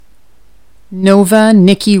Nova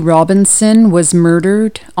Nikki Robinson was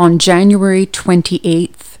murdered on January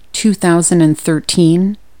 28th,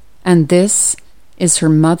 2013, and this is her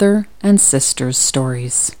mother and sister's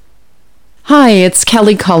stories. Hi, it's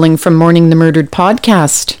Kelly calling from Mourning the Murdered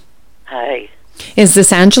podcast. Hi. Is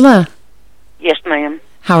this Angela? Yes, ma'am.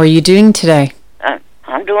 How are you doing today?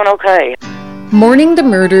 I'm doing okay. Mourning the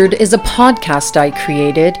Murdered is a podcast I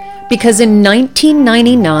created because in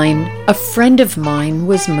 1999, a friend of mine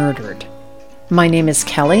was murdered. My name is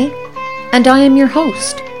Kelly, and I am your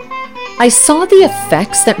host. I saw the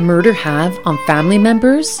effects that murder have on family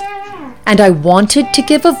members, and I wanted to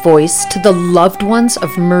give a voice to the loved ones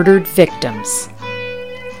of murdered victims.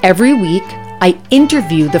 Every week, I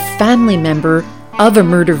interview the family member of a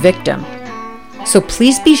murder victim. So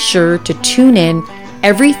please be sure to tune in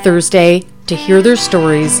every Thursday to hear their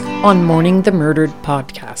stories on Mourning the Murdered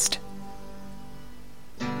podcast.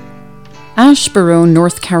 Asheboro,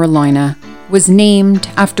 North Carolina, was named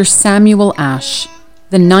after Samuel Ashe,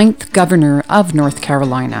 the 9th governor of North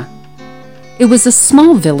Carolina. It was a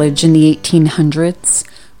small village in the 1800s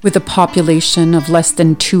with a population of less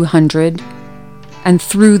than 200, and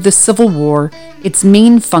through the Civil War, its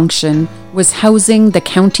main function was housing the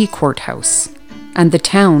county courthouse, and the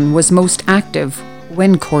town was most active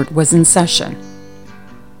when court was in session.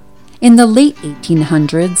 In the late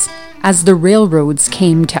 1800s, as the railroads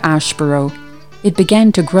came to Asheboro, it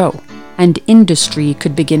began to grow, and industry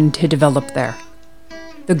could begin to develop there.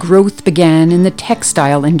 The growth began in the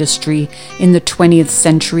textile industry in the 20th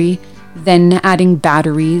century, then adding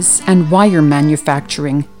batteries and wire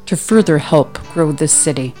manufacturing to further help grow this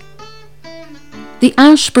city. The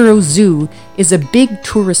Asheboro Zoo is a big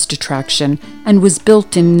tourist attraction and was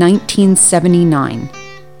built in 1979.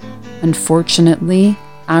 Unfortunately,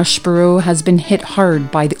 Asheboro has been hit hard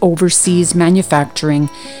by the overseas manufacturing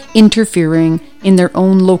interfering in their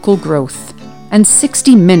own local growth, and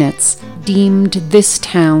 60 Minutes deemed this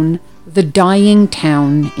town the dying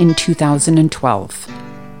town in 2012.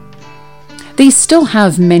 They still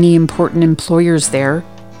have many important employers there,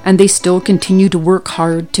 and they still continue to work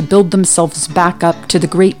hard to build themselves back up to the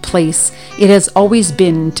great place it has always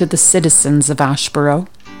been to the citizens of Asheboro.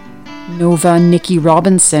 Nova Nikki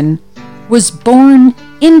Robinson was born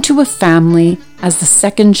into a family as the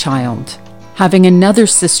second child, having another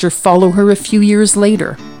sister follow her a few years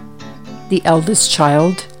later. The eldest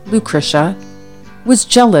child, Lucretia, was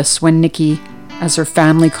jealous when Nikki, as her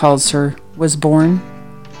family calls her, was born.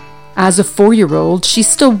 As a 4-year-old, she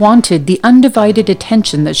still wanted the undivided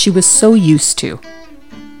attention that she was so used to.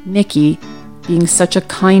 Nikki, being such a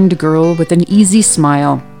kind girl with an easy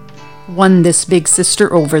smile, won this big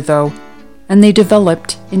sister over though, and they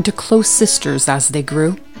developed into close sisters as they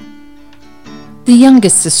grew. The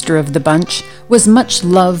youngest sister of the bunch was much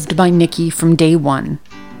loved by Nikki from day one.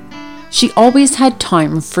 She always had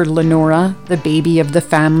time for Lenora, the baby of the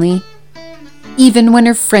family. Even when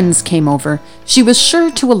her friends came over, she was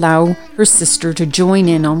sure to allow her sister to join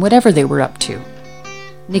in on whatever they were up to.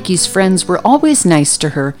 Nikki's friends were always nice to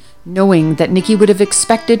her, knowing that Nikki would have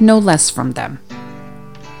expected no less from them.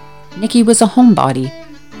 Nikki was a homebody,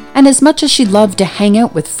 and as much as she loved to hang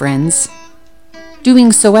out with friends,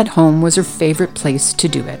 doing so at home was her favorite place to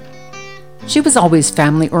do it. She was always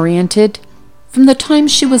family-oriented from the time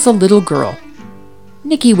she was a little girl.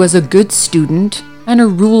 Nikki was a good student and a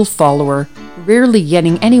rule follower, rarely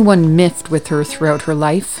getting anyone miffed with her throughout her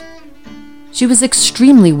life. She was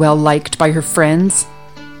extremely well liked by her friends,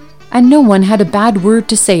 and no one had a bad word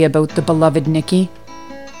to say about the beloved Nikki.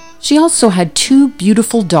 She also had 2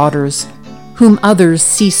 beautiful daughters, whom others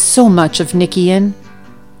see so much of Nikki in.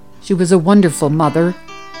 She was a wonderful mother,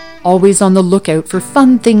 always on the lookout for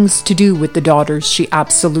fun things to do with the daughters she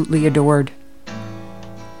absolutely adored.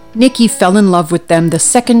 Nikki fell in love with them the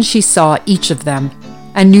second she saw each of them,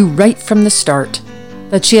 and knew right from the start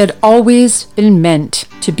that she had always been meant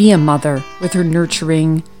to be a mother, with her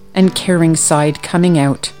nurturing and caring side coming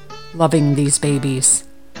out, loving these babies.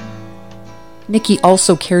 Nikki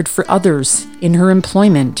also cared for others in her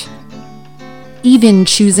employment, even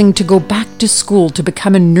choosing to go back to school to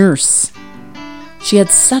become a nurse. She had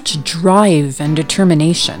such drive and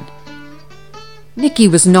determination. Nikki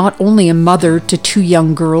was not only a mother to 2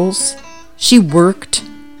 young girls, she worked,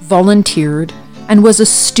 volunteered, and was a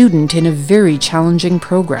student in a very challenging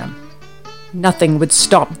program. Nothing would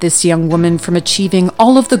stop this young woman from achieving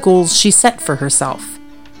all of the goals she set for herself.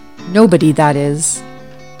 Nobody, that is,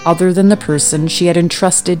 other than the person she had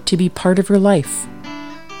entrusted to be part of her life.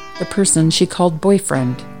 The person she called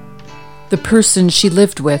boyfriend. The person she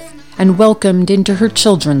lived with and welcomed into her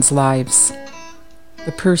children's lives.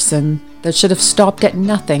 The person that should have stopped at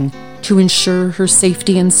nothing to ensure her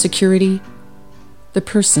safety and security the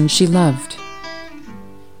person she loved.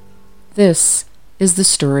 This is the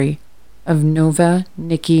story of Nova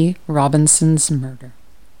Nikki Robinson's murder.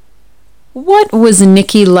 What was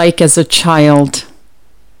Nikki like as a child?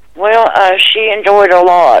 Well, she enjoyed a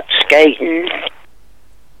lot skating.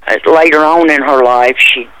 Later on in her life,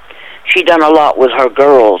 she done a lot with her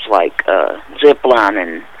girls, like zip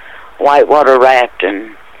lining, whitewater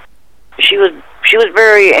rafting. She was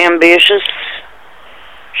very ambitious.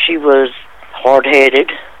 She was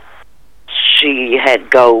hard-headed. She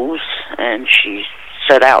had goals, and she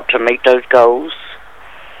set out to meet those goals.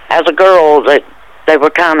 As a girl, my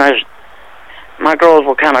girls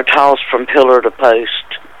were kind of tossed from pillar to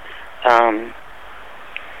post.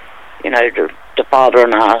 The father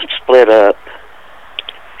and I split up,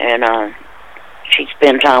 and she'd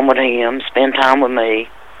spend time with him, spend time with me.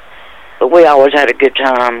 But we always had a good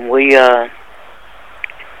time. We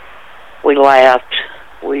laughed.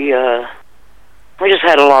 We just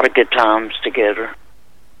had a lot of good times together.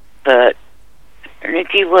 But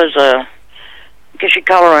Nikki was I guess you'd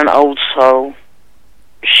call her an old soul.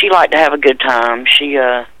 She liked to have a good time. She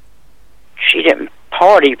didn't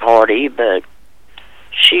party, but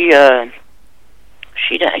she'd have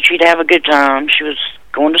a good time. She was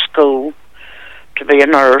going to school to be a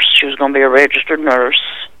nurse. She was going to be a registered nurse.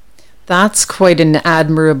 That's quite an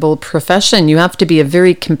admirable profession. You have to be a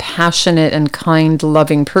very compassionate and kind,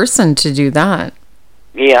 loving person to do that.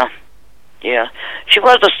 Yeah. She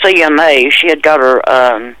was a CMA. She had got her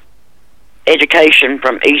education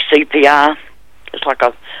from ECPI. It's like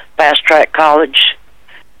a fast-track college.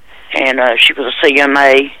 And she was a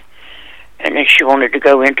CMA, and then she wanted to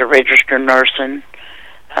go into registered nursing.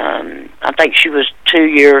 I think she was 2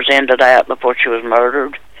 years into that before she was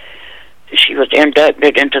murdered. She was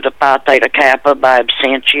inducted into the Phi Theta Kappa by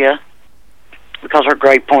absentia because her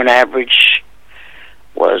grade point average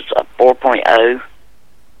was a 4.0.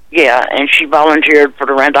 Yeah, and she volunteered for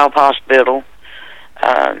the Randolph Hospital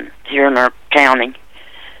here in our county.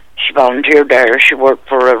 She volunteered there. She worked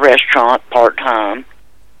for a restaurant part-time.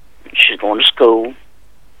 She's going to school,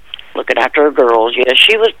 looking after her girls. Yeah,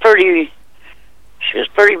 she was pretty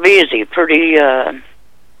busy,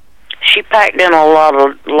 she packed in a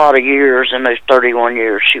lot of years in those 31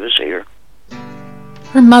 years she was here.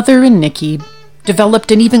 Her mother and Nikki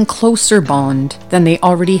developed an even closer bond than they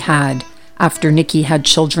already had after Nikki had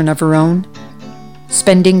children of her own,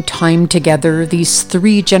 spending time together, these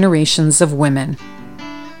 3 generations of women.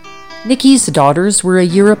 Nikki's daughters were a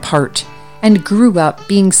year apart and grew up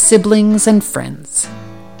being siblings and friends.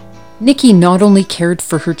 Nikki not only cared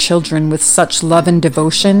for her children with such love and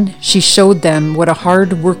devotion, she showed them what a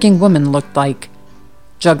hard-working woman looked like,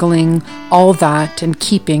 juggling all that and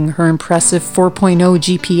keeping her impressive 4.0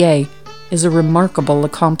 GPA is a remarkable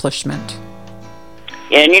accomplishment.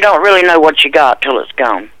 Yeah, and you don't really know what you got till it's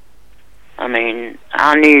gone. I mean,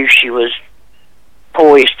 I knew she was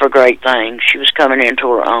poised for great things. She was coming into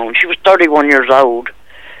her own. She was 31 years old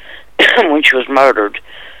when she was murdered.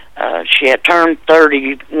 She had turned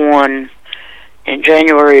 31 in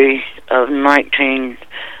January of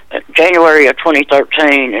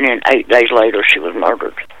 2013, and then 8 days later she was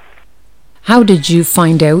murdered. How did you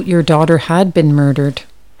find out your daughter had been murdered?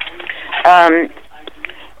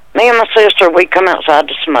 Me and my sister, we come outside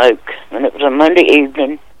to smoke, and it was a Monday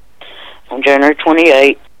evening on January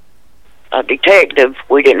 28th. A detective,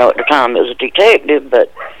 we didn't know at the time it was a detective,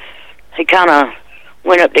 but he kind of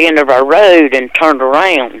went up the end of our road and turned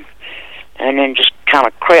around, and then just kind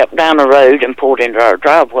of crept down the road and pulled into our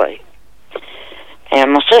driveway.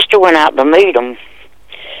 And my sister went out to meet him.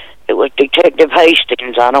 It was Detective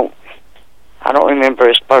Hastings. I don't remember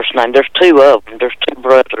his first name. There's 2 of them. There's 2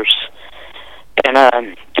 brothers. And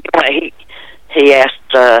anyway, he asked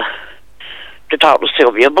to talk to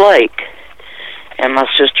Sylvia Blake. And my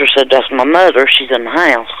sister said, "That's my mother. She's in the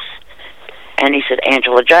house." And he said,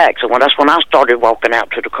 "Angela Jackson." Well, that's when I started walking out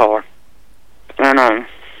to the car. And I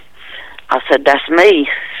said, "That's me."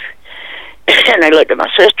 And they looked at my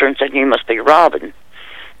sister and said, "You must be Robin."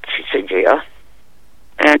 She said, "Yeah."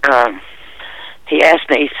 And he asked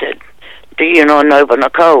me, he said, "Do you know Nova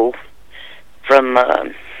Nicole from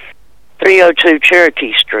 302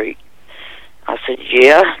 Cherokee Street?" I said,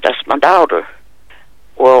 "Yeah, that's my daughter."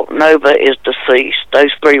 Well, Nova is deceased.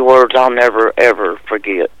 Those 3 words I'll never, ever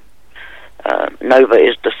forget. Nova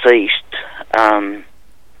is deceased. That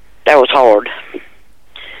was hard.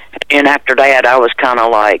 And after that, I was kind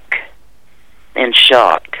of like in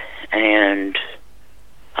shock and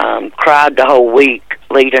cried the whole week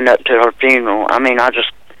leading up to her funeral. I mean,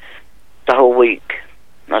 the whole week,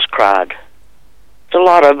 I just cried. It's a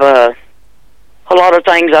lot of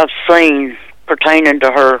things I've seen pertaining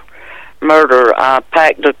to her murder, I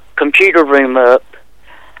packed the computer room up.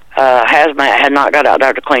 Hazmat had not got out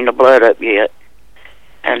there to clean the blood up yet.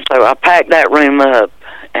 And so I packed that room up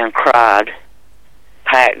and cried.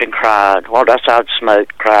 Packed and cried. Walked outside,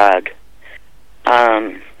 smoked, cried.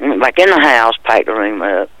 Went back in the house, packed the room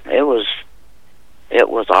up. It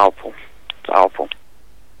was awful. It's awful.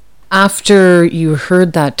 After you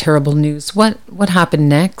heard that terrible news, what happened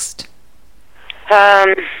next? I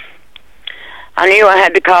knew I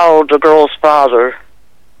had to call the girl's father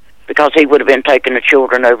because he would have been taking the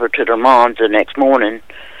children over to their moms the next morning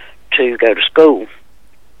to go to school.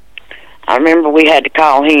 I remember we had to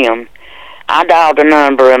call him. I dialed the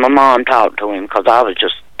number and my mom talked to him because I was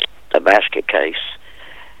just a basket case.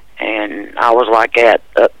 And I was like that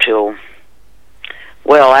up till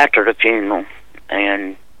well after the funeral.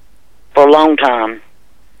 And for a long time,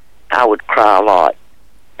 I would cry a lot.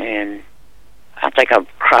 And I think I've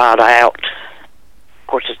cried out. Of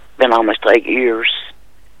course, it's been almost 8 years.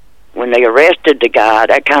 When they arrested the guy,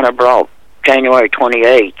 that kind of brought January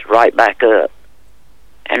 28th right back up.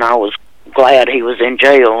 And I was glad he was in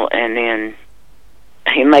jail. And then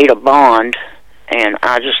he made a bond. And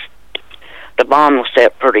the bond was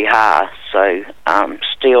set pretty high. So I'm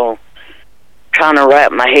still trying to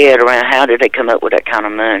wrap my head around how did they come up with that kind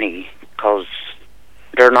of money, because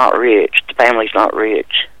they're not rich. The family's not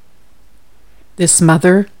rich. This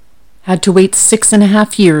mother had to wait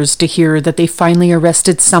 6.5 years to hear that they finally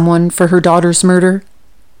arrested someone for her daughter's murder.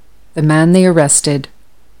 The man they arrested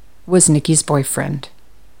was Nikki's boyfriend.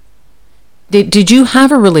 Did you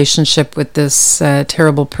have a relationship with this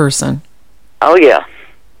terrible person? Oh, yeah.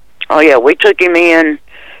 We took him in,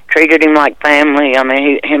 treated him like family. I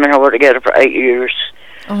mean, him and her were together for 8 years.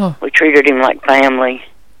 Oh. We treated him like family,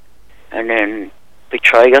 and then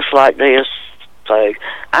betray us like this. So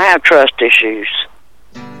I have trust issues.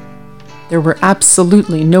 There were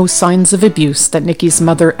absolutely no signs of abuse that Nikki's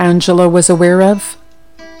mother, Angela, was aware of.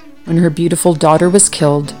 When her beautiful daughter was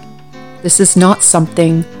killed, this is not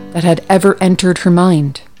something that had ever entered her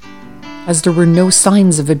mind, as there were no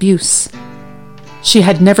signs of abuse. She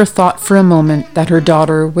had never thought for a moment that her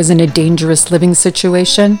daughter was in a dangerous living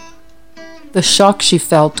situation. The shock she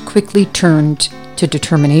felt quickly turned to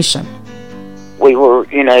determination. We were,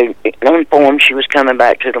 informed she was coming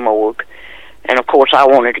back to the morgue. And, of course, I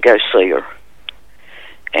wanted to go see her.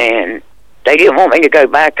 And they didn't want me to go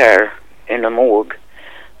back there in the morgue.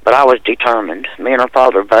 But I was determined, me and her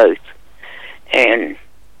father both. And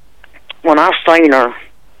when I seen her,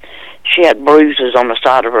 she had bruises on the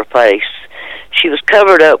side of her face. She was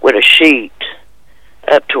covered up with a sheet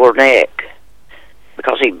up to her neck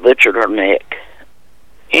because he butchered her neck.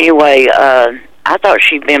 Anyway, I thought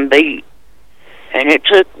she'd been beat. And it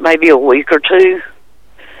took maybe a week or two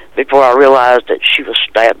before I realized that she was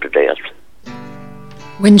stabbed to death.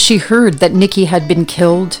 When she heard that Nikki had been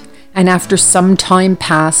killed, and after some time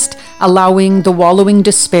passed, allowing the wallowing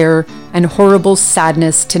despair and horrible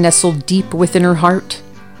sadness to nestle deep within her heart,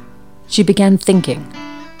 she began thinking.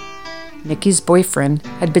 Nikki's boyfriend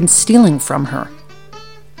had been stealing from her.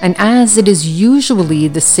 And as it is usually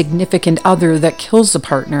the significant other that kills a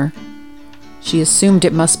partner, she assumed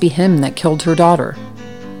it must be him that killed her daughter,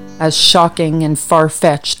 as shocking and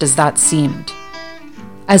far-fetched as that seemed.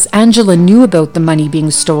 As Angela knew about the money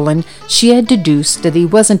being stolen, she had deduced that he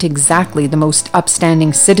wasn't exactly the most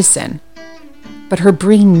upstanding citizen. But her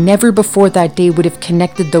brain never before that day would have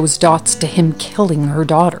connected those dots to him killing her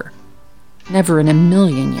daughter. Never in a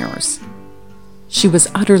million years. She was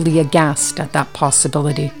utterly aghast at that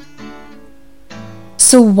possibility.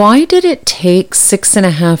 So why did it take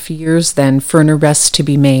 6.5 years then for an arrest to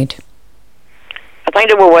be made? I think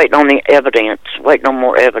they were waiting on the evidence, waiting on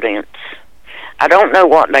more evidence. I don't know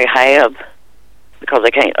what they have, because they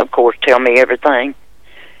can't, of course, tell me everything.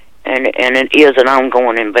 And it is an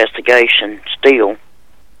ongoing investigation still.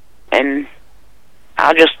 And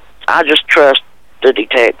I just trust the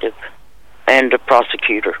detective and the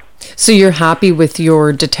prosecutor. So you're happy with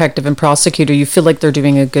your detective and prosecutor? You feel like they're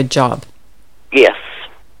doing a good job? Yes.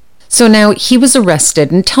 So now he was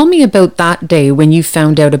arrested, and tell me about that day when you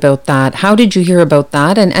found out about that. How did you hear about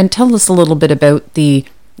that? And tell us a little bit about the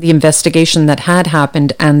investigation that had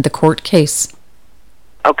happened and the court case.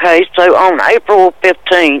 Okay, so on April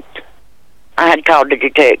 15th, I had called the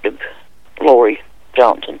detective, Lori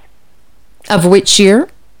Johnson. Of which year?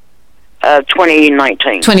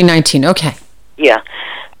 2019. 2019, okay. Yeah.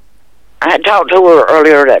 I had talked to her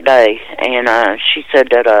earlier that day, and she said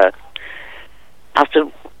that, I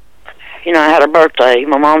said, I had a birthday.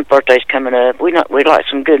 My mom's birthday's coming up. We'd like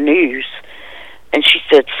some good news. And she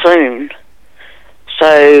said soon.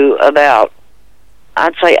 So about,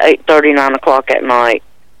 I'd say 8:30, 9 o'clock at night,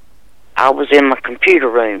 I was in my computer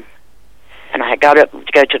room, and I had got up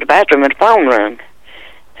to go to the bathroom, and the phone rang.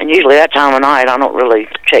 And usually that time of night, I don't really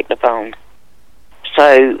check the phone.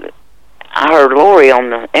 So I heard Lori on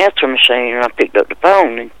the answer machine, and I picked up the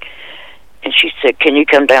phone, and she said, "Can you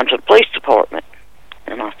come down to the police department?"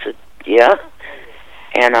 And I said, "Yeah."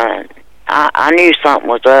 And I knew something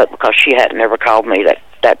was up because she hadn't ever called me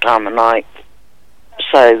that time of night.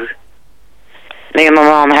 So me and my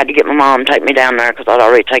mom had to get my mom to take me down there because I'd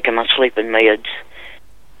already taken my sleeping meds.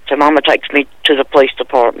 So Mama takes me to the police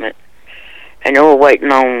department, and they were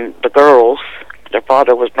waiting on the girls. Their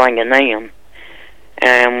father was bringing them.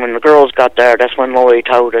 And when the girls got there, that's when Lori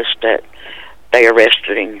told us that they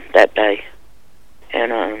arrested him that day.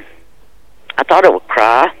 And I thought I would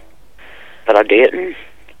cry, but I didn't.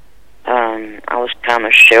 I was kind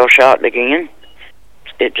of shell-shocked again.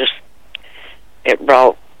 It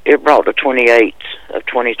brought the 28th of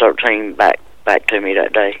 2013 back to me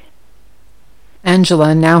that day.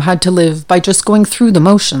 Angela now had to live by just going through the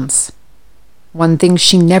motions. One thing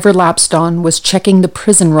she never lapsed on was checking the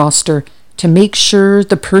prison roster to make sure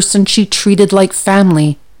the person she treated like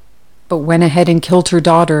family, but went ahead and killed her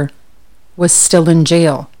daughter, was still in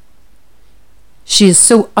jail. She is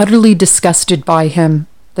so utterly disgusted by him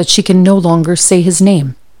that she can no longer say his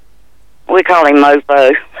name. We call him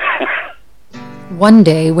Mofo. One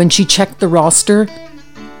day, when she checked the roster,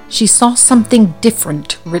 she saw something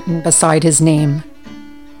different written beside his name.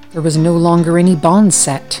 There was no longer any bond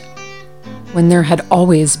set, when there had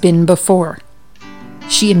always been before.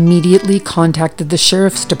 She immediately contacted the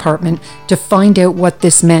sheriff's department to find out what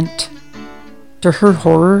this meant. To her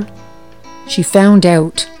horror, she found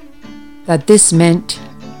out that this meant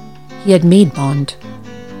he had made bond,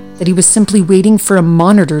 that he was simply waiting for a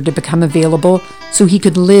monitor to become available so he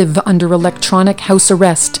could live under electronic house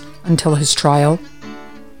arrest until his trial.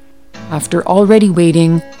 After already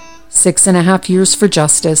waiting 6.5 years for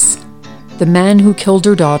justice, the man who killed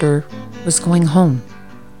her daughter was going home.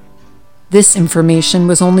 This information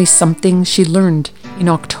was only something she learned in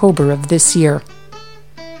October of this year.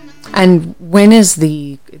 And when is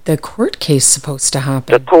the court case supposed to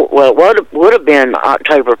happen? It would have been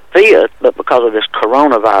October 5th, but because of this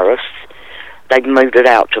coronavirus, they moved it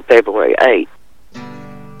out to February 8th.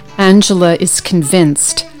 Angela is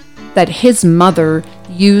convinced that his mother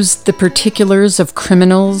used the particulars of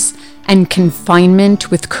criminals and confinement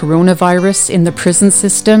with coronavirus in the prison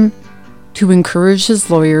system to encourage his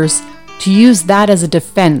lawyers to use that as a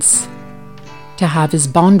defense to have his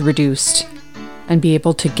bond reduced and be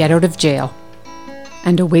able to get out of jail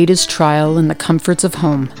and await his trial in the comforts of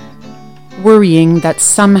home, worrying that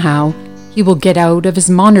somehow he will get out of his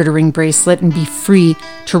monitoring bracelet and be free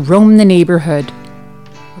to roam the neighborhood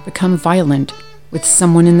or become violent with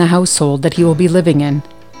someone in the household that he will be living in.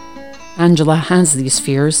 Angela has these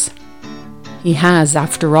fears. He has,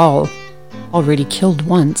 after all, already killed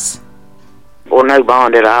once. Or no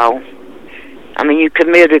bond at all. I mean, you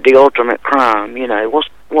committed the ultimate crime, you know.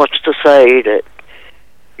 What's to say that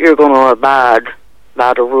you're going to abide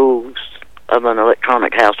by the rules of an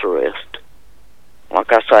electronic house arrest?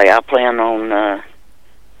 Like I say, I plan on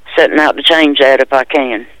setting out to change that if I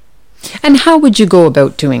can. And how would you go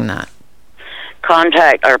about doing that?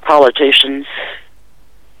 Contact our politicians.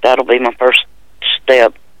 That'll be my first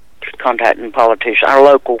step, contacting politicians, our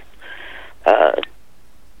local,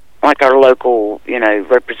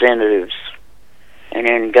 representatives, and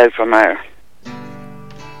then go from there.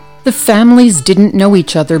 The families didn't know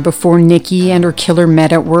each other before Nikki and her killer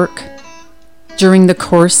met at work. During the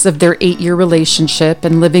course of their 8-year relationship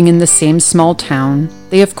and living in the same small town,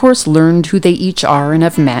 they of course learned who they each are and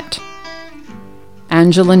have met.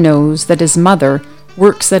 Angela knows that his mother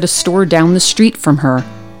works at a store down the street from her,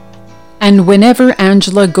 and whenever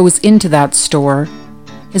Angela goes into that store,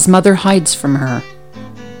 his mother hides from her.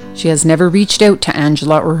 She has never reached out to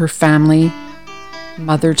Angela or her family,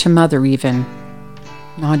 mother to mother even,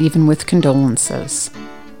 not even with condolences.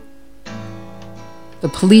 The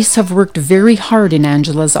police have worked very hard in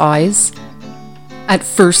Angela's eyes. At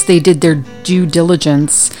first, they did their due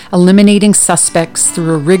diligence, eliminating suspects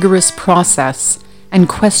through a rigorous process and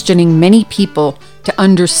questioning many people to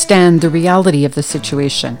understand the reality of the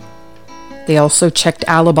situation. They also checked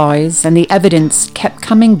alibis, and the evidence kept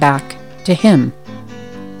coming back to him,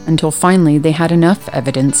 until finally they had enough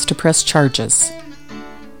evidence to press charges.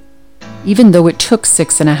 Even though it took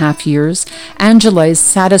 6.5 years, Angela is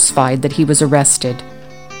satisfied that he was arrested,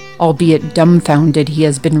 albeit dumbfounded he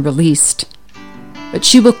has been released. But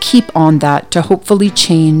she will keep on that to hopefully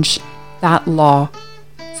change that law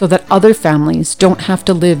so that other families don't have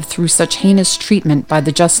to live through such heinous treatment by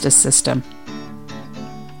the justice system.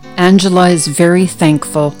 Angela is very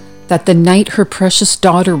thankful that the night her precious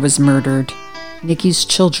daughter was murdered, Nikki's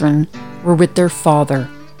children were with their father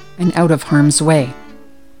and out of harm's way.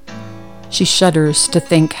 She shudders to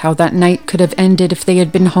think how that night could have ended if they had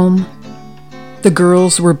been home. The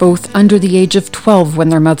girls were both under the age of 12 when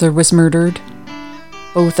their mother was murdered,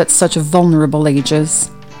 both at such vulnerable ages.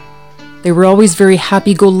 They were always very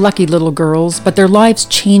happy-go-lucky little girls, but their lives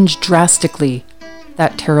changed drastically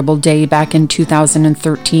that terrible day back in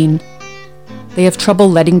 2013. They have trouble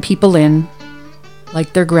letting people in.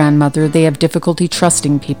 Like their grandmother, they have difficulty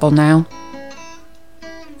trusting people now.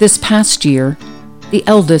 This past year, the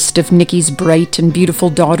eldest of Nikki's bright and beautiful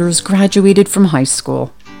daughters graduated from high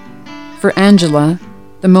school. For Angela,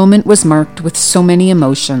 the moment was marked with so many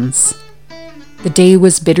emotions. The day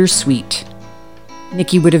was bittersweet.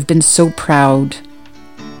 Nikki would have been so proud.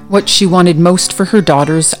 What she wanted most for her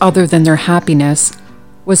daughters, other than their happiness,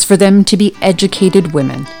 was for them to be educated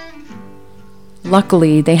women.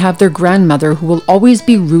 Luckily, they have their grandmother who will always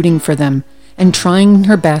be rooting for them and trying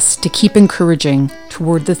her best to keep encouraging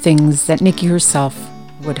toward the things that Nikki herself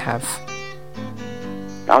would have.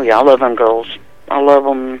 Oh yeah, I love them girls. I love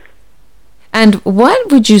them. And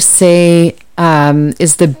what would you say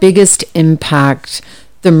is the biggest impact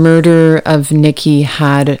the murder of Nikki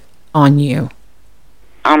had on you?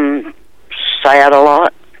 I'm sad a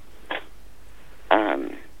lot.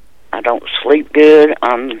 I don't sleep good.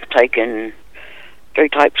 I'm taking 3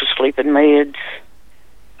 types of sleeping meds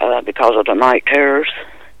because of the night terrors.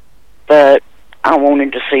 But I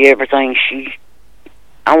wanted to see everything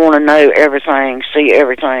I want to know everything, see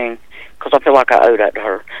everything, because I feel like I owe that to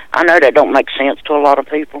her. I know that don't make sense to a lot of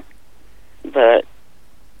people, but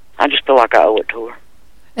I just feel like I owe it to her.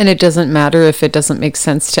 And it doesn't matter if it doesn't make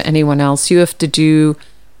sense to anyone else. You have to do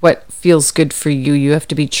what feels good for you. You have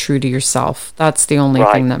to be true to yourself. That's the only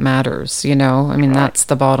thing that matters, you know? I mean, that's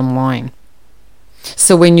the bottom line.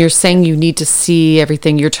 So when you're saying you need to see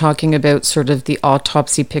everything, you're talking about sort of the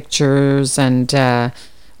autopsy pictures and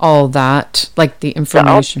all that, like the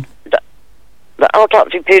information. The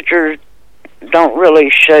autopsy pictures don't really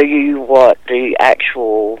show you what the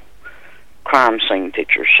actual crime scene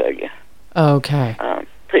pictures show you. Okay.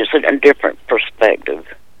 It's a different perspective.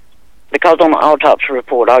 Because on the autopsy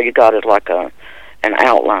report, all you got is like an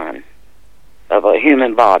outline of a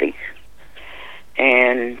human body.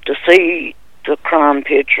 And to see the crime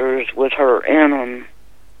pictures with her in them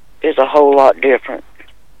is a whole lot different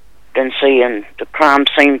than seeing the crime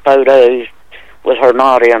scene photos with her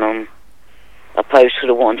not in them, opposed to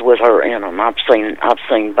the ones with her in them. I've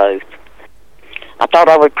seen both. I thought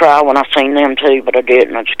I would cry when I seen them too, but I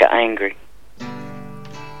didn't. I just got angry.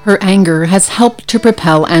 Her anger has helped to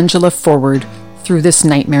propel Angela forward through this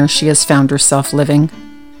nightmare she has found herself living.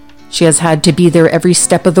 She has had to be there every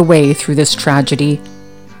step of the way through this tragedy,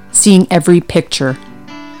 seeing every picture,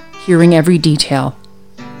 hearing every detail,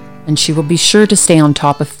 and she will be sure to stay on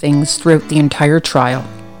top of things throughout the entire trial.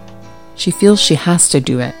 She feels she has to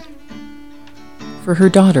do it. For her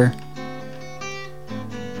daughter.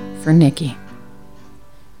 For Nikki.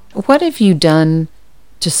 What have you done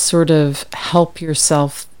to sort of help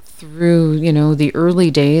yourself through, you know, the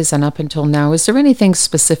early days and up until now? Is there anything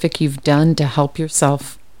specific you've done to help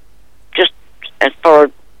yourself? Just as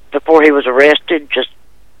far before he was arrested, just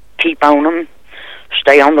keep on him,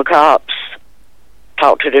 stay on the cops,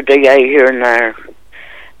 talk to the DA here and there.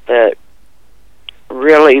 But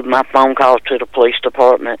really, my phone calls to the police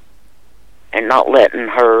department and not letting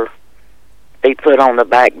her be put on the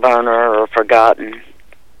back burner or forgotten.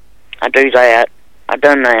 I do that. I've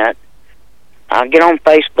done that. I get on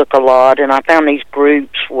Facebook a lot, and I found these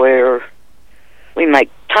groups where we make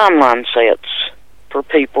timeline sets for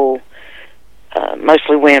people,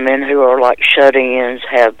 mostly women who are like shut-ins,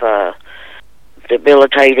 have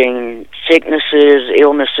debilitating sicknesses,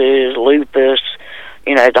 illnesses, lupus,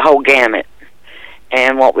 you know, the whole gamut.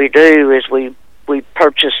 And what we do is we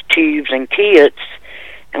purchase tubes and kits,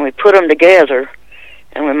 and we put them together,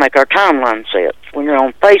 and we make our timeline sets. When you're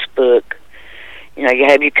on Facebook, you know, you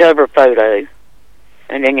have your cover photo,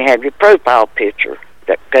 and then you have your profile picture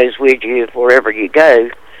that goes with you wherever you go.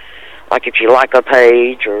 Like if you like a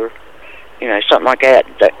page or, you know, something like that,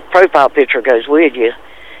 that profile picture goes with you.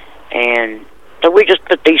 And so we just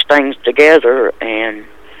put these things together and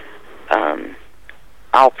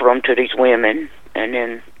offer them to these women, and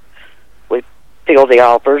then we fill the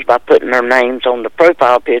offers by putting their names on the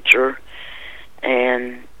profile picture,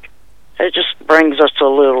 and it just brings us a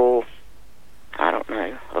little, I don't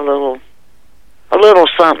know, a little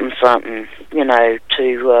something, you know,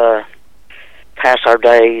 to pass our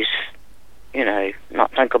days, you know,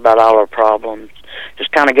 not think about all our problems,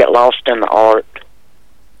 just kind of get lost in the art.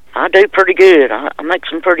 I do pretty good. I make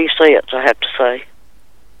some pretty sets, I have to say.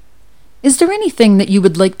 Is there anything that you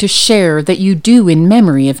would like to share that you do in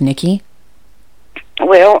memory of Nikki?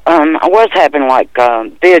 Well, I was having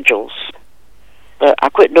vigils, but I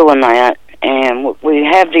quit doing that. And we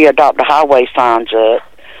have the Adopt a Highway signs up.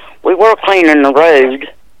 We were cleaning the road,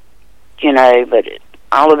 but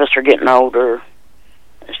all of us are getting older.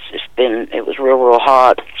 It was real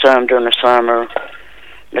hot, some during the summer.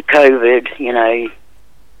 The COVID,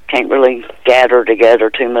 can't really gather together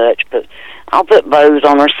too much, but I'll put bows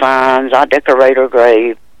on her signs. I decorate her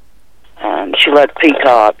grave. She loved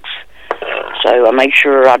peacocks, so I make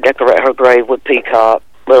sure I decorate her grave with peacock,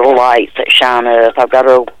 little lights that shine up. I've got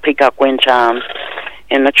her peacock wind chimes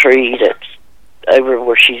in the tree that's over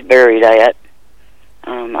where she's buried at.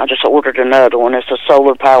 I just ordered another one. It's a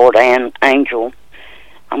solar-powered angel.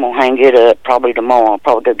 I'm going to hang it up probably tomorrow. I'll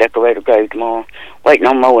probably go decorate her grave tomorrow, waiting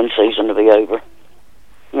on mowing season to be over.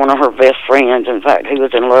 One of her best friends, in fact, he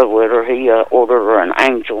was in love with her. He ordered her an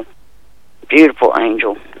angel, beautiful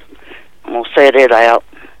angel. I'm going to set it out.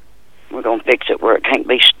 We're going to fix it where it can't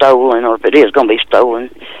be stolen, or if it is going to be stolen,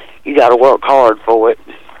 you got to work hard for it.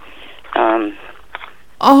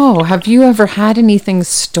 Have you ever had anything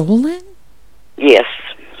stolen? Yes.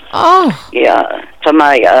 Oh. Yeah,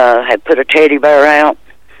 somebody had put a teddy bear out.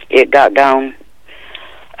 It got gone.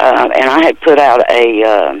 And I had put out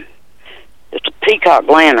it's a peacock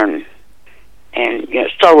lantern, and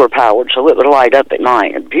solar powered, so it would light up at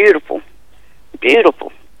night. And beautiful.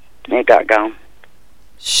 And it got gone.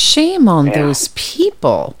 Shame on those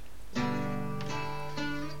people.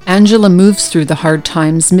 Angela moves through the hard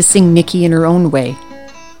times, missing Nikki in her own way.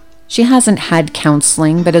 She hasn't had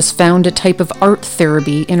counseling, but has found a type of art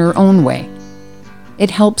therapy in her own way.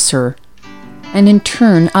 It helps her, and in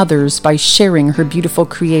turn others, by sharing her beautiful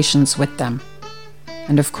creations with them.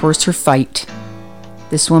 And of course her fight.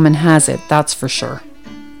 This woman has it, that's for sure.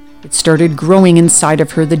 It started growing inside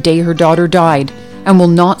of her the day her daughter died, and will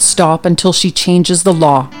not stop until she changes the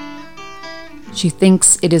law. She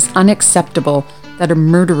thinks it is unacceptable that a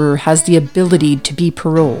murderer has the ability to be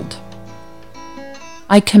paroled.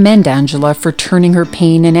 I commend Angela for turning her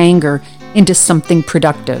pain and anger into something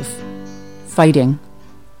productive, fighting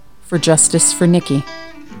for justice for Nikki.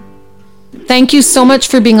 Thank you so much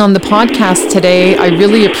for being on the podcast today. I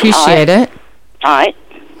really appreciate it. All right.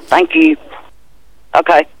 Thank you.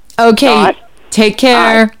 Okay. Okay. Right. Take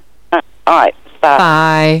care. All right. Bye.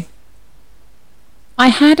 Bye. I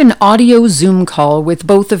had an audio Zoom call with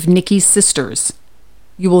both of Nikki's sisters.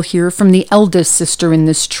 You will hear from the eldest sister in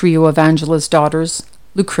this trio of Angela's daughters,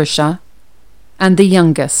 Lucretia, and the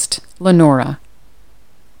youngest, Lenora.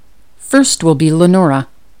 First will be Lenora.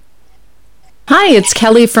 Hi, it's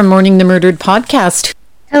Kelly from Mourning the Murdered podcast.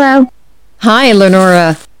 Hello. Hi,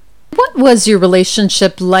 Lenora. What was your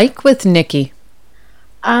relationship like with Nikki?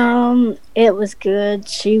 It was good.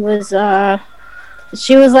 She was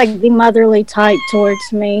like the motherly type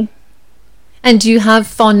towards me. And do you have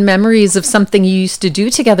fond memories of something you used to do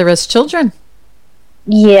together as children?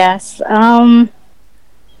 Yes.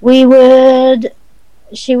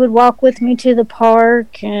 She would walk with me to the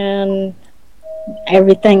park and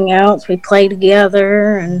everything else. We'd play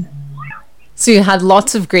together. And so you had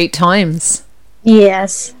lots of great times.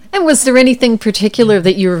 Yes. And was there anything particular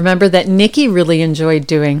that you remember that Nikki really enjoyed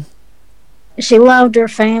doing? She loved her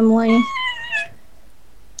family.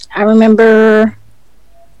 I remember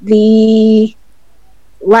the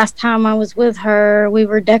last time I was with her, we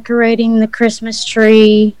were decorating the Christmas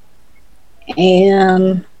tree,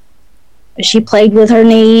 and she played with her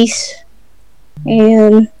niece,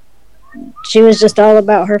 and she was just all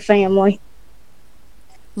about her family.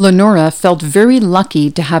 Lenora felt very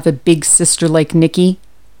lucky to have a big sister like Nikki.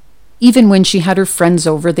 Even when she had her friends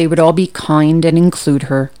over, they would all be kind and include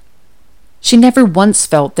her. She never once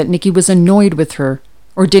felt that Nikki was annoyed with her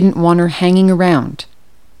or didn't want her hanging around.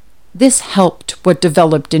 This helped what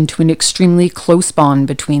developed into an extremely close bond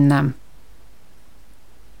between them.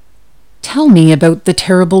 Tell me about the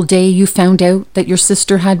terrible day you found out that your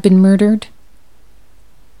sister had been murdered.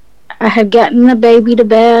 I had gotten the baby to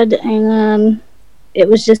bed, and it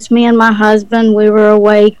was just me and my husband. We were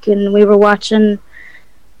awake, and we were watching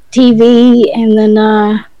TV, and then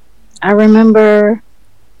I remember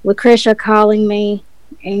Lucretia calling me,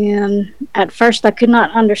 and at first I could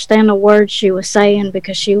not understand a word she was saying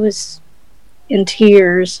because she was in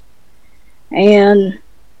tears. And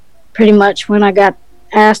pretty much when I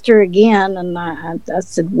asked her again, and I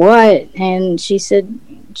said, "What?" And she said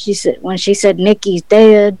when she said Nikki's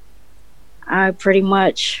dead, I pretty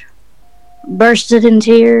much bursted in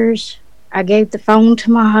tears. I gave the phone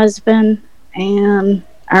to my husband, and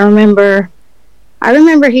I remember I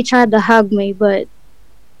remember he tried to hug me, but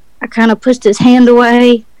I kind of pushed his hand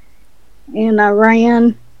away and I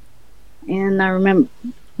ran. And I remember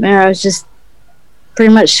I was just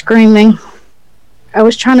pretty much screaming. I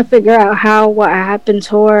was trying to figure out what happened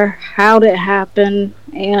to her, how did it happen.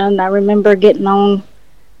 And I remember getting on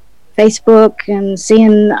Facebook and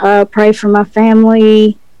seeing Pray for My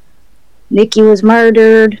Family. Nikki was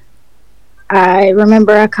murdered. I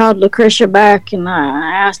remember I called Lucretia back and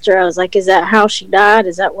I asked her, I was like, is that how she died?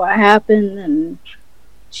 Is that what happened? And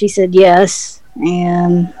she said yes.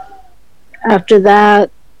 And after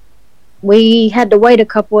that, we had to wait a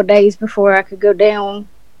couple of days before I could go down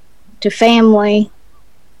to family.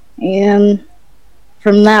 And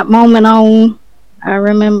from that moment on, I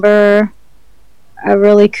remember I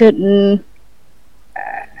really couldn't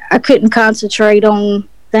concentrate on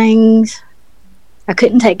things. I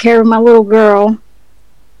couldn't take care of my little girl.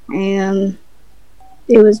 And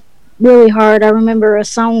it was really hard. I remember a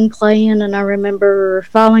song playing and I remember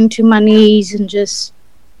falling to my knees and just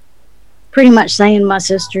pretty much saying my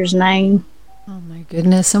sister's name. Oh my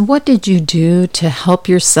goodness. And what did you do to help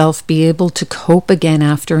yourself be able to cope again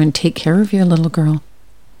after and take care of your little girl?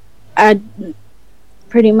 I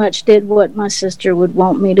pretty much did what my sister would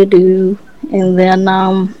want me to do. And then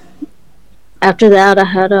after that, I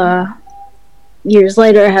had years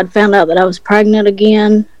later, I had found out that I was pregnant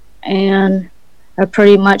again. And I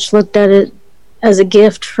pretty much looked at it as a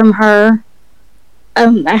gift from her.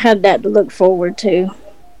 I had that to look forward to.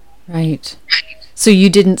 Right. So you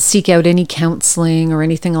didn't seek out any counseling or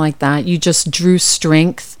anything like that. You just drew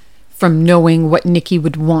strength from knowing what Nikki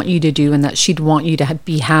would want you to do and that she'd want you to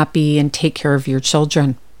be happy and take care of your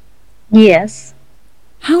children. Yes.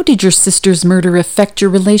 How did your sister's murder affect your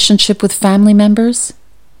relationship with family members?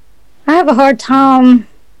 I have a hard time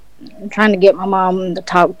trying to get my mom to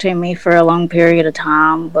talk to me for a long period of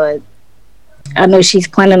time, but I know she's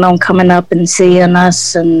planning on coming up and seeing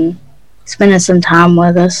us and spending some time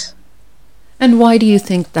with us. And why do you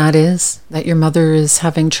think that is, that your mother is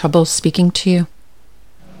having trouble speaking to you?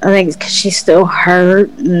 I think it's because she's still hurt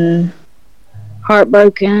and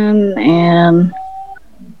heartbroken, and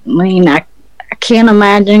I can't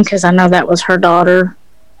imagine, because I know that was her daughter.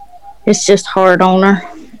 It's just hard on her.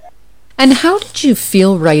 And how did you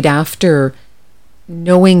feel right after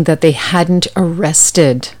knowing that they hadn't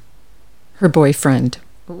arrested her boyfriend?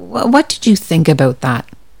 What did you think about that?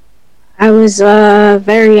 I was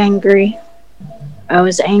very angry. I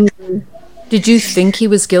was angry. Did you think he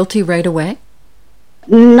was guilty right away?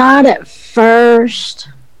 Not at first,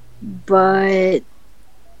 but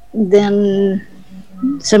then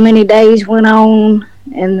so many days went on,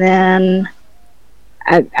 and then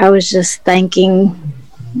I was just thinking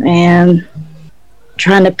and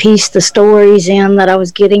trying to piece the stories in that I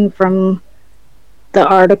was getting from the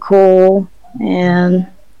article, and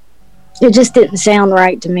it just didn't sound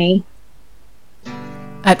right to me.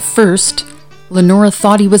 At first, Lenora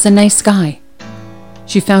thought he was a nice guy.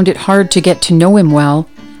 She found it hard to get to know him well,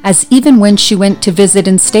 as even when she went to visit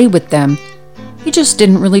and stay with them, he just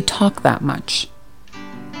didn't really talk that much.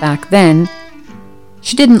 Back then,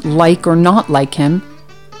 she didn't like or not like him,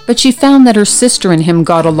 but she found that her sister and him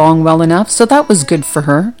got along well enough, so that was good for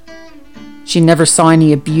her. She never saw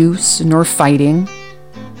any abuse nor fighting.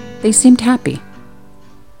 They seemed happy.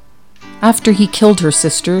 After he killed her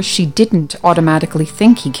sister, she didn't automatically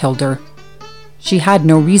think he killed her. She had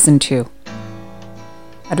no reason to.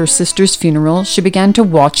 At her sister's funeral, she began to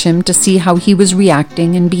watch him to see how he was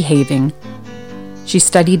reacting and behaving. She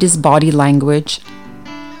studied his body language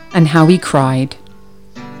and how he cried,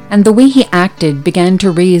 and the way he acted began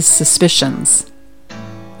to raise suspicions.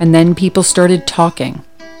 And then people started talking,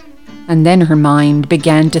 and then her mind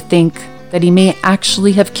began to think that he may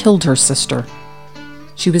actually have killed her sister.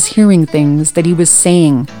 She was hearing things that he was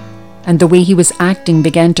saying, and the way he was acting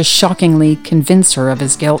began to shockingly convince her of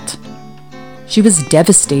his guilt. She was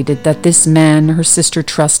devastated that this man her sister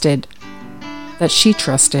trusted, that she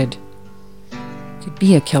trusted, could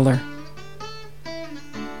be a killer.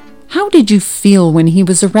 How did you feel when he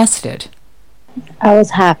was arrested? I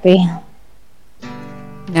was happy.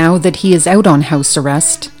 Now that he is out on house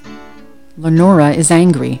arrest, Lenora is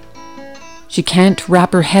angry. She can't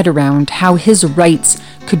wrap her head around how his rights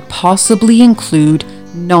could possibly include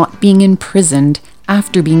not being imprisoned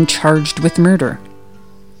after being charged with murder.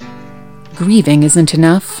 Grieving isn't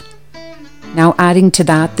enough. Now adding to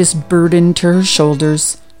that this burden to her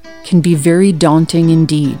shoulders can be very daunting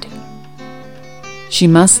indeed. She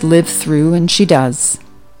must live through, and she does.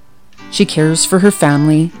 She cares for her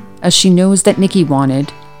family, as she knows that Nikki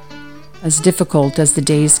wanted, as difficult as the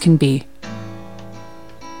days can be.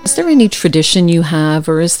 Is there any tradition you have,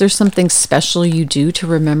 or is there something special you do to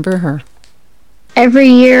remember her? Every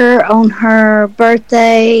year on her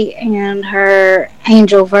birthday and her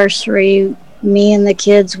anniversary, me and the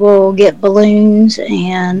kids will get balloons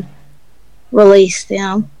and release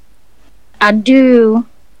them. I do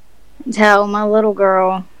tell my little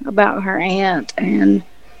girl about her aunt and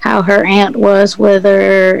how her aunt was with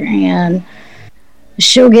her, and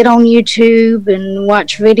she'll get on YouTube and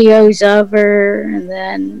watch videos of her, and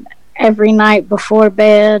then every night before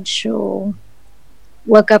bed she'll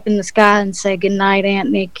look up in the sky and say goodnight, Aunt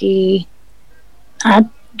Nikki. I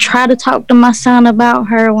try to talk to my son about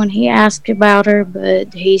her when he asks about her,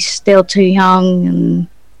 but he's still too young.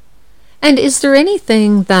 And is there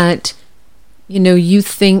anything that, you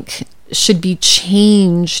think should be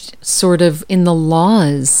changed sort of in the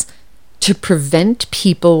laws to prevent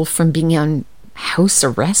people from being on house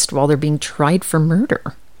arrest while they're being tried for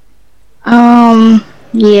murder?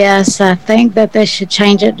 Yes, I think that they should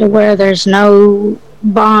change it to where there's no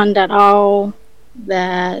bond at all,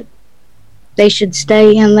 that they should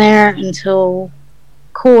stay in there until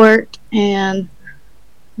court, and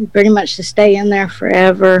pretty much to stay in there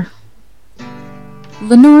forever.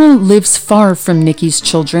 Lenora lives far from Nikki's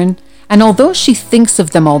children, and although she thinks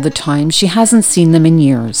of them all the time, she hasn't seen them in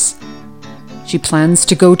years. She plans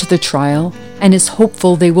to go to the trial and is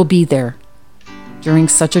hopeful they will be there. During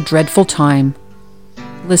such a dreadful time,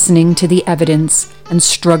 listening to the evidence and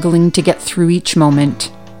struggling to get through each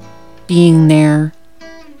moment, being there,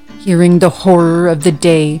 hearing the horror of the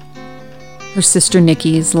day, her sister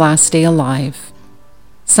Nikki's last day alive.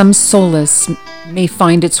 Some solace may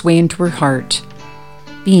find its way into her heart,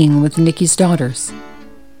 being with Nikki's daughters.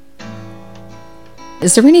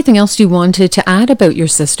 Is there anything else you wanted to add about your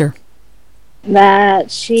sister?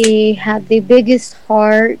 That she had the biggest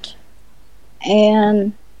heart,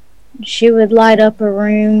 and she would light up a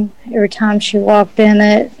room every time she walked in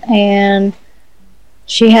it, and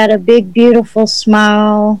she had a big, beautiful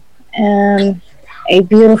smile and a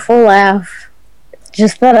beautiful laugh.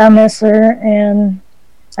 Just that I miss her, and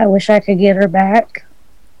I wish I could get her back.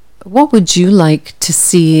 What would you like to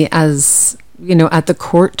see as, at the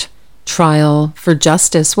court trial for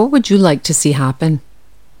justice? What would you like to see happen?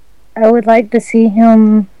 I would like to see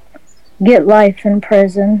him get life in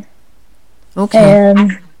prison. Okay.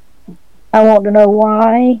 And I want to know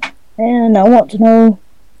why, and I want to know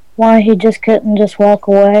why he just couldn't just walk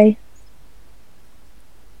away.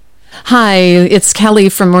 Hi, it's Kelly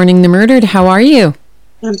from Mourning the Murdered. How are you?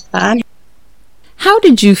 I'm fine. How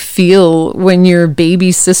did you feel when your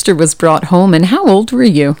baby sister was brought home, and how old were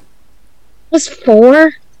you? I was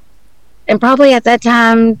 4, and probably at that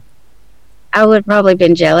time, I would have probably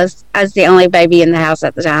been jealous. I was the only baby in the house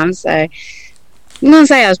at the time, so I'm going to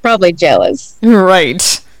say I was probably jealous.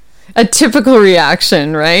 Right. A typical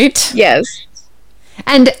reaction, right? Yes.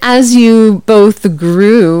 And as you both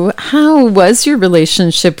grew, how was your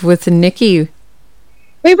relationship with Nikki?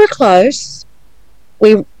 We were close.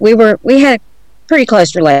 We had a pretty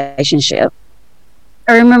close relationship.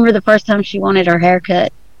 I remember the first time she wanted her hair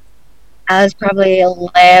cut. I was probably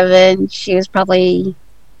 11. She's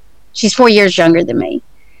 4 years younger than me.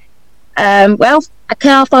 Well, I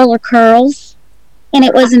cut off all her curls, and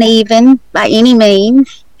it wasn't even by any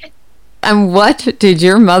means. And what did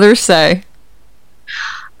your mother say?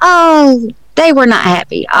 Oh, they were not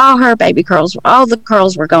happy. All the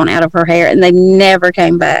curls were gone out of her hair, and they never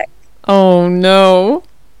came back. Oh, no.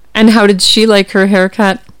 And how did she like her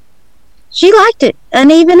haircut? She liked it,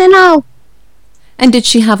 uneven and all. And did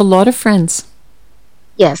she have a lot of friends?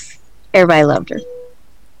 Yes, everybody loved her.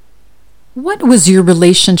 What was your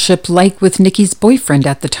relationship like with Nikki's boyfriend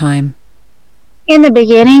at the time? In the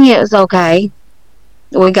beginning, it was okay.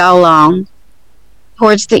 We got along.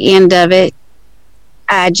 Towards the end of it,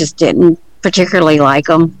 I just didn't particularly like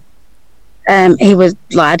him. He would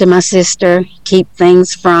lie to my sister, keep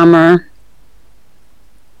things from her.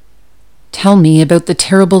 Tell me about the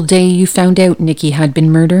terrible day you found out Nikki had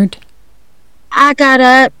been murdered. I got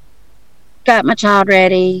up, got my child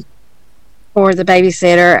ready for the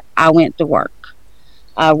babysitter. I went to work.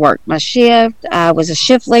 I worked my shift. I was a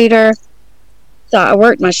shift leader. So I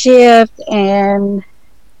worked my shift and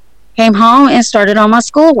came home and started on my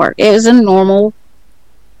schoolwork. It was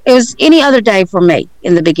any other day for me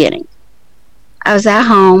in the beginning. I was at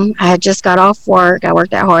home. I had just got off work. I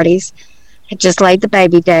worked at Hardee's. I just laid the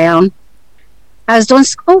baby down. I was doing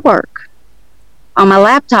schoolwork on my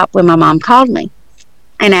laptop when my mom called me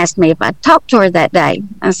and asked me if I'd talked to her that day.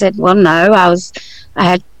 I said, well, no, I was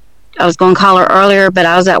going to call her earlier, but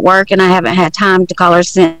I was at work and I haven't had time to call her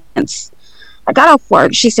since I got off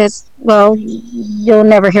work. She says, well, you'll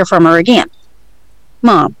never hear from her again.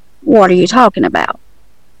 Mom, what are you talking about?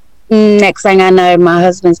 Next thing I know, my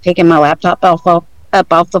husband's picking my laptop up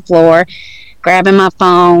off the floor, grabbing my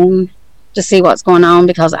phone to see what's going on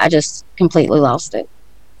because I just completely lost it.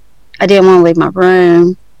 I didn't want to leave my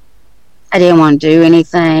room. I didn't want to do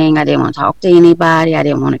anything. I didn't want to talk to anybody. I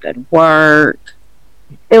didn't want to go to work.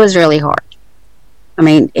 It was really hard. I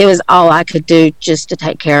mean, it was all I could do just to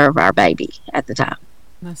take care of our baby at the time.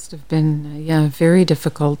 Must have been, very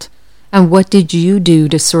difficult. And what did you do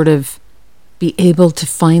to sort of be able to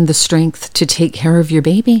find the strength to take care of your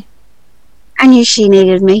baby? I knew she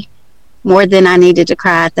needed me more than I needed to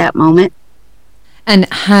cry at that moment.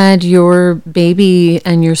 And had your baby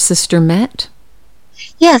and your sister met?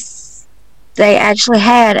 Yes, they actually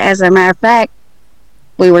had. As a matter of fact,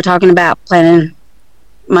 we were talking about planning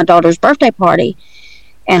my daughter's birthday party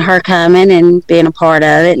and her coming and being a part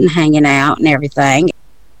of it and hanging out and everything.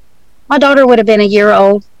 My daughter would have been a year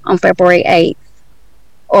old on February 8th,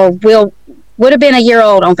 or would have been a year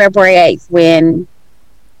old on February 8th when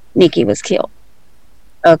Nikki was killed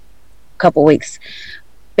a couple weeks,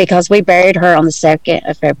 because we buried her on the 2nd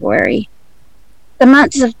of February. The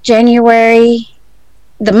month of January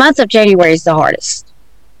is the hardest.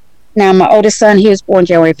 Now, my oldest son, he was born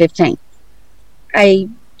January 15th.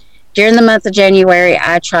 During the month of January,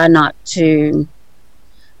 I try not to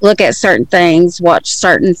look at certain things, watch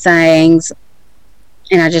certain things,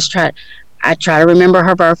 and I try to remember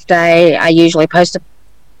her birthday. I usually post a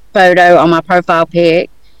photo on my profile pic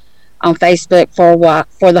on Facebook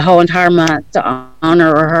for the whole entire month to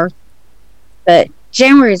honor her. But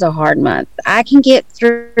January is a hard month. I can get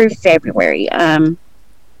through February.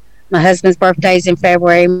 My husband's birthday's in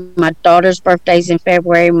February. My daughter's birthday's in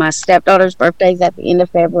February. My stepdaughter's birthday's at the end of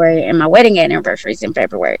February. And my wedding anniversary's in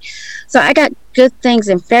February. So I got good things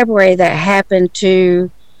in February that happened to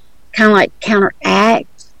kind of like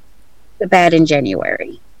counteract the bad in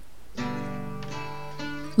January.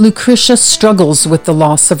 Lucretia struggles with the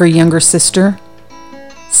loss of her younger sister.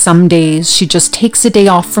 Some days she just takes a day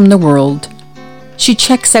off from the world. She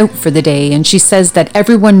checks out for the day and she says that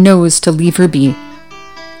everyone knows to leave her be.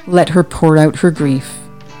 Let her pour out her grief.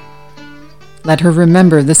 Let her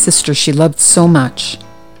remember the sister she loved so much.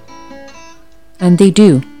 And they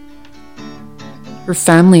do. Her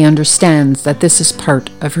family understands that this is part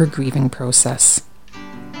of her grieving process.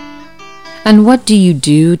 And what do you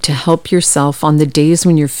do to help yourself on the days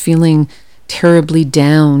when you're feeling terribly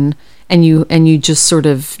down and you just sort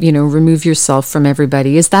of, remove yourself from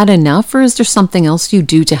everybody? Is that enough, or is there something else you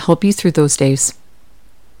do to help you through those days?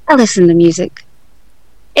 I listen to music.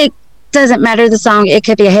 It doesn't matter the song. It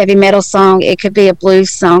could be a heavy metal song. It could be a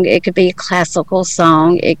blues song. It could be a classical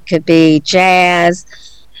song. It could be jazz.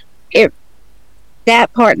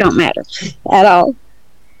 That part don't matter at all.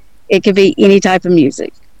 It could be any type of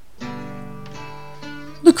music.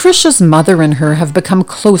 Lucretia's mother and her have become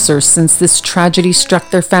closer since this tragedy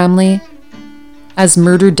struck their family. As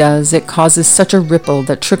murder does, it causes such a ripple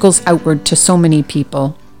that trickles outward to so many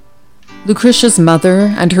people. Lucretia's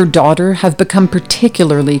mother and her daughter have become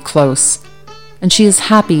particularly close, and she is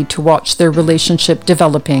happy to watch their relationship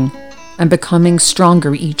developing and becoming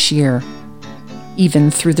stronger each year,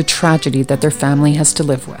 even through the tragedy that their family has to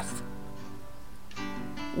live with.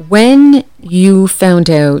 When you found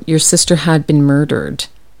out your sister had been murdered,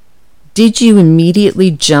 did you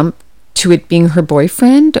immediately jump to it being her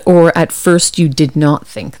boyfriend, or at first you did not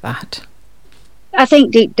think that? I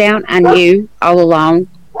think deep down I knew all along.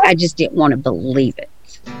 I just didn't want to believe it.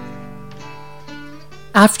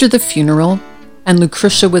 After the funeral, and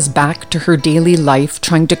Lucretia was back to her daily life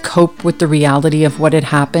trying to cope with the reality of what had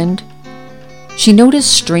happened, she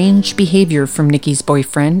noticed strange behavior from Nikki's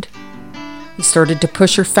boyfriend. He started to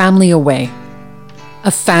push her family away,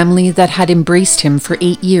 a family that had embraced him for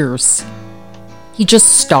 8 years. He just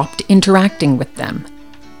stopped interacting with them.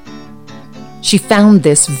 She found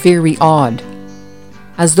this very odd,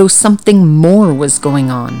 as though something more was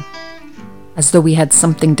going on, as though he had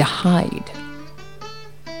something to hide,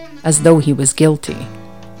 as though he was guilty.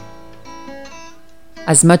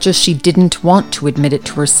 As much as she didn't want to admit it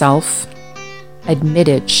to herself, admit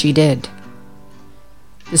it she did.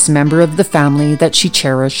 This member of the family that she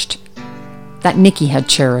cherished, that Nikki had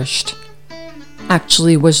cherished,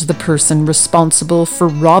 actually was the person responsible for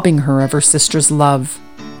robbing her of her sister's love,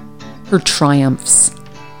 her triumphs,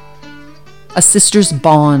 a sister's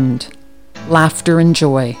bond, laughter and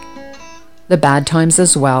joy, the bad times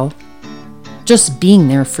as well, just being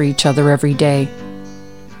there for each other every day,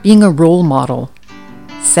 being a role model,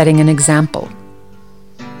 setting an example.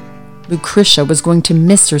 Lucretia was going to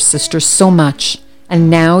miss her sister so much, and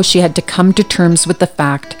now she had to come to terms with the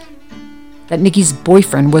fact that Nikki's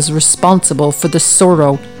boyfriend was responsible for the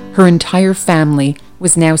sorrow her entire family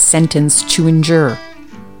was now sentenced to endure.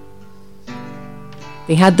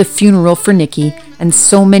 They had the funeral for Nikki, and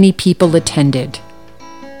so many people attended.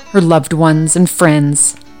 Her loved ones and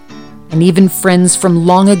friends, and even friends from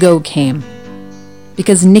long ago came,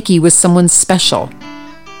 because Nikki was someone special.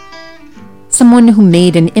 Someone who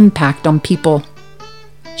made an impact on people.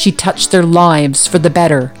 She touched their lives for the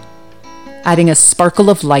better, adding a sparkle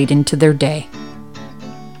of light into their day.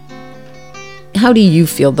 How do you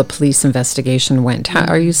feel the police investigation went?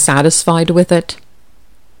 Are you satisfied with it?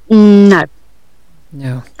 No.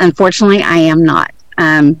 No. Unfortunately, I am not.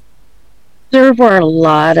 There were a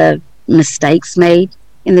lot of mistakes made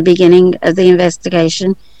in the beginning of the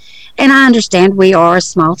investigation. And I understand we are a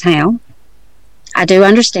small town. I do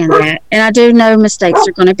understand that. And I do know mistakes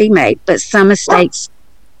are going to be made. But some mistakes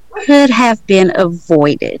could have been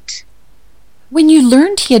avoided. When you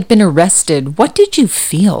learned he had been arrested, what did you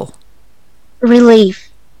feel? Relief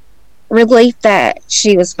that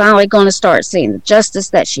she was finally going to start seeing the justice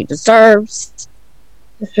that she deserves.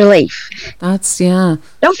 Just relief. Yeah.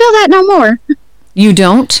 Don't feel that no more. You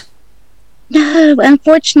don't? No,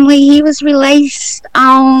 unfortunately, he was released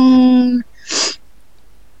on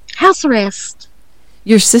house arrest.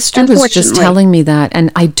 Your sister was just telling me that,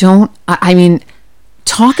 and I mean,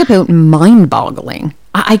 talk about mind-boggling.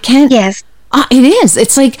 I can't. Yes. It is.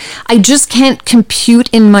 It's like I just can't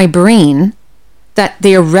compute in my brain that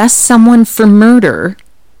they arrest someone for murder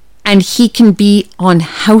and he can be on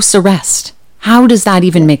house arrest. How does that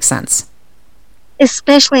even make sense?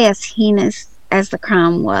 Especially as heinous as the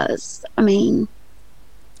crime was. I mean...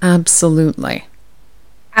 Absolutely.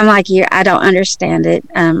 I'm like you. I don't understand it.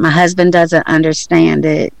 My husband doesn't understand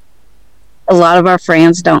it. A lot of our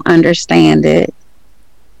friends don't understand it.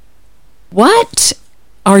 What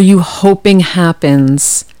are you hoping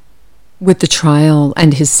happens with the trial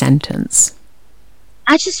and his sentence?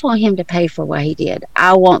 I just want him to pay for what he did.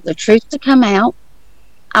 I want the truth to come out.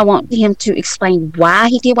 I want him to explain why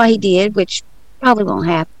he did what he did, which probably won't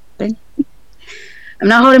happen. I'm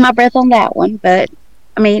not holding my breath on that one, but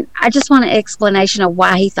I mean, I just want an explanation of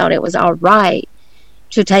why he thought it was all right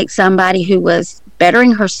to take somebody who was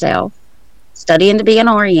bettering herself, studying to be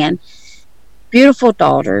an RN, beautiful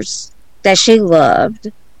daughters that she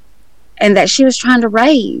loved and that she was trying to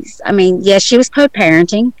raise. I mean, yes, she was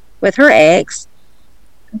co-parenting with her ex,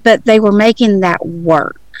 but they were making that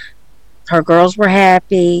work. Her girls were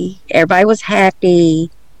happy. Everybody was happy.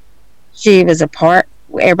 She was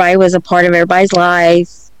everybody was a part of everybody's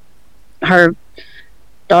life. Her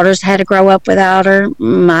daughters had to grow up without her.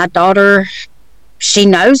 My daughter, she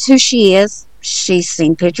knows who she is. She's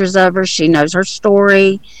seen pictures of her. She knows her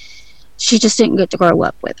story. She just didn't get to grow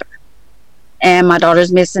up with her. And my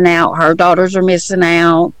daughter's missing out. Her daughters are missing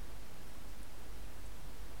out.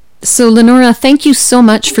 So, Lenora, thank you so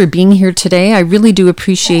much for being here today. I really do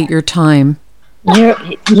appreciate your time. You're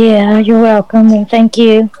welcome, and thank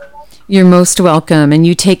you. You're most welcome, and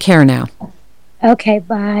you take care now. Okay,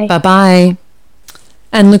 bye. Bye-bye.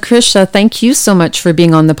 And Lucretia, thank you so much for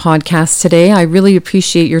being on the podcast today. I really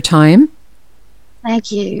appreciate your time.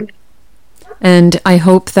 Thank you. And I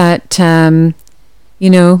hope that,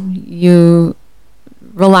 you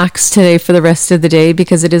relax today for the rest of the day,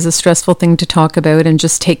 because it is a stressful thing to talk about, and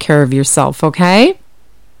just take care of yourself, okay?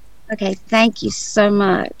 Okay, thank you so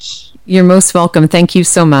much. You're most welcome. Thank you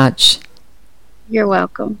so much. You're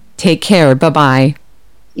welcome. Take care. Bye-bye.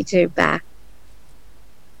 You too. Bye.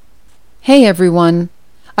 Hey, everyone.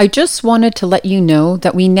 I just wanted to let you know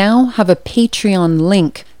that we now have a Patreon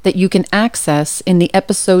link that you can access in the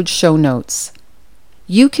episode show notes.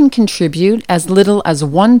 You can contribute as little as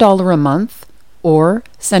 $1 a month, or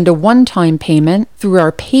send a one-time payment through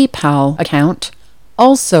our PayPal account,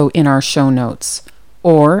 also in our show notes,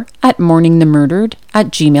 or at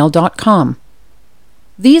mourningthemurdered@gmail.com.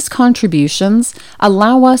 These contributions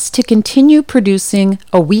allow us to continue producing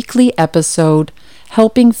a weekly episode,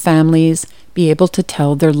 helping families be able to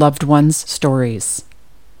tell their loved ones' stories.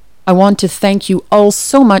 I want to thank you all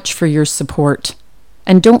so much for your support,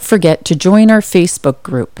 and don't forget to join our Facebook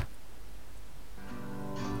group.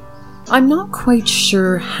 I'm not quite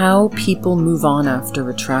sure how people move on after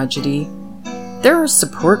a tragedy. There are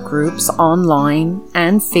support groups online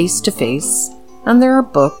and face-to-face, and there are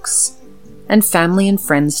books and family and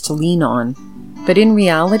friends to lean on. But in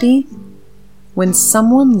reality, when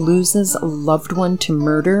someone loses a loved one to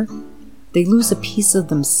murder, they lose a piece of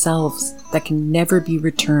themselves that can never be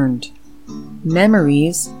returned.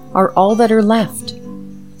 Memories are all that are left.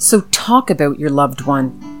 So talk about your loved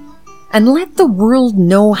one, and let the world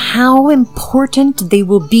know how important they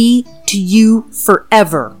will be to you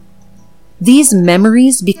forever. these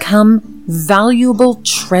memories become valuable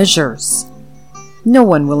treasures. No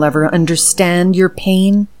one will ever understand your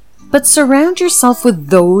pain, but surround yourself with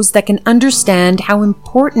those that can understand how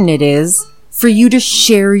important it is for you to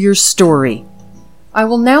share your story. I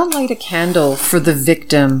will now light a candle for the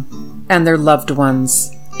victim and their loved ones,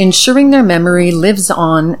 ensuring their memory lives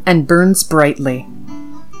on and burns brightly.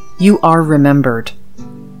 You are remembered.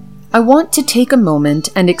 I want to take a moment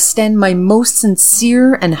and extend my most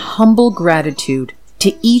sincere and humble gratitude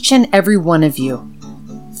to each and every one of you.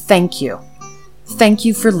 Thank you. Thank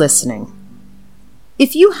you for listening.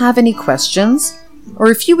 If you have any questions, or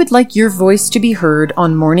if you would like your voice to be heard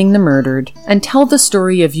on Mourning the Murdered and tell the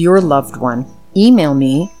story of your loved one, email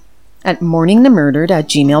me at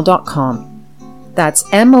mourningthemurdered@gmail.com. That's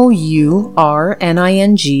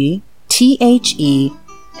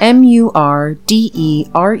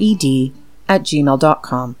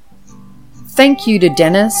mourningthemurdered@gmail.com. Thank you to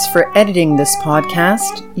Dennis for editing this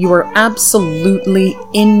podcast. You are absolutely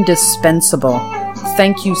indispensable.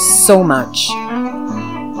 Thank you so much.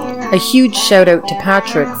 A huge shout out to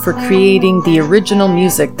Patrick for creating the original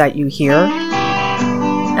music that you hear.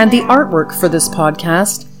 And the artwork for this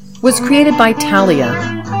podcast was created by Talia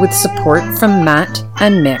with support from Matt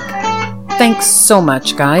and Mick. Thanks so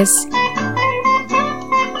much, guys.